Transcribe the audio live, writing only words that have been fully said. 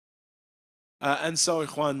And so,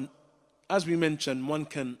 Ikhwan, as we mentioned, one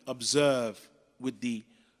can observe with the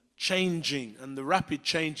changing and the rapid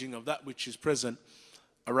changing of that which is present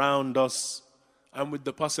around us, and with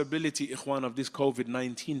the possibility, Ikhwan, of this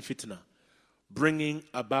Covid-19 fitnah bringing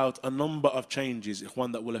about a number of changes,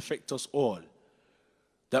 Ikhwan, that will affect us all,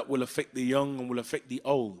 that will affect the young and will affect the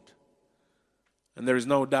old. And there is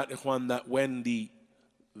no doubt, Ikhwan, that when the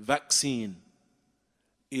vaccine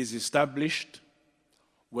is established,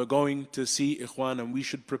 we're going to see, Ikhwan, and we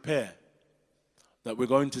should prepare, that we're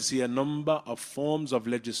going to see a number of forms of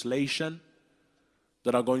legislation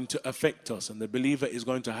that are going to affect us, and the believer is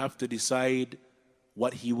going to have to decide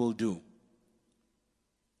what he will do.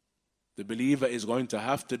 The believer is going to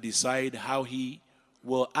have to decide how he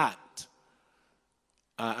will act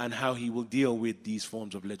and how he will deal with these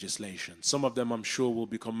forms of legislation. Some of them, I'm sure, will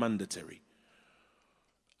become mandatory.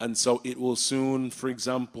 And so it will soon, for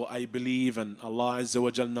example, I believe, and Allah Azza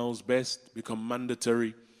wa Jal knows best, become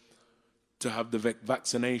mandatory to have the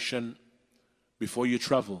vaccination before you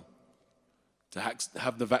travel, to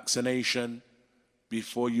have the vaccination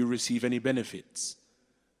before you receive any benefits,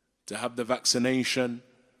 to have the vaccination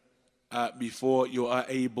before you are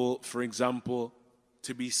able, for example,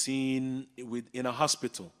 to be seen in a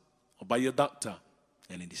hospital or by your doctor.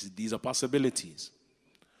 And these are possibilities.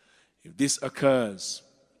 If this occurs,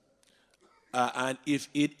 and if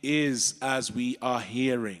it is as we are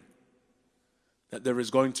hearing, that there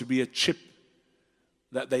is going to be a chip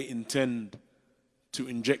that they intend to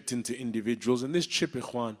inject into individuals, and this chip,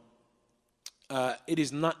 Ikhwan, it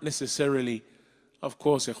is not necessarily, of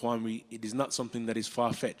course, Ikhwan, it is not something that is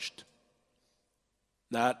far-fetched.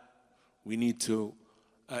 That we need to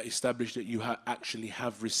establish that you actually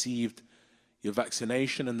have received your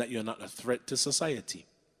vaccination and that you're not a threat to society.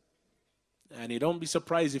 And you don't be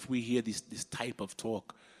surprised if we hear this type of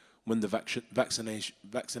talk when the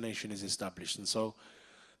vaccination is established. And so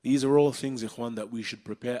these are all things, Ikhwan, that we should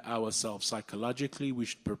prepare ourselves psychologically, we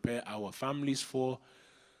should prepare our families for,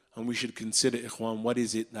 and we should consider, Ikhwan, what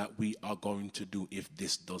is it that we are going to do if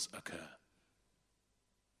this does occur.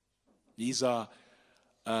 These are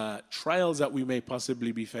trials that we may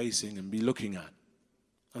possibly be facing and be looking at.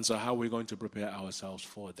 And so how we're going to prepare ourselves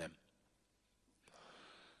for them.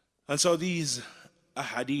 And so these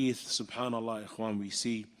ahadith, subhanallah, Ikhwan, we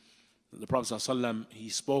see that the Prophet ﷺ, he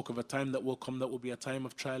spoke of a time that will come that will be a time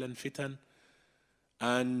of trial and fitan.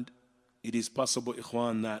 And it is possible,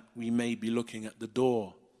 Ikhwan, that we may be looking at the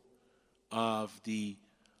door of the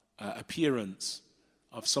appearance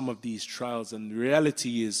of some of these trials. And the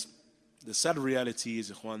reality is, the sad reality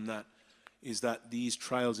is, Ikhwan, that these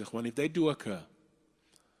trials, Ikhwan, if they do occur,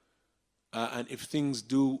 and if things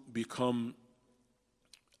do become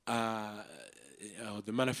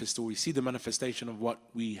we see the manifestation of what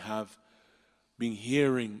we have been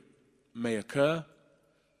hearing may occur,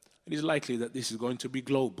 it is likely that this is going to be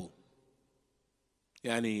global.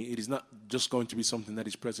 Yani, it is not just going to be something that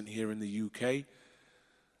is present here in the UK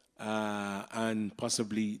and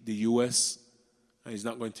possibly the US. It's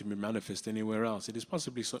not going to be manifest anywhere else. It is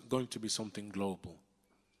possibly going to be something global.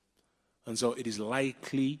 And so it is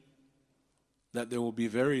likely that there will be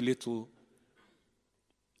very little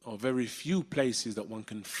or very few places that one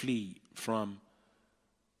can flee from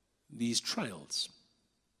these trials.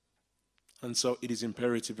 And so it is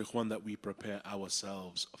imperative, Ikhwan, that we prepare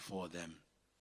ourselves for them.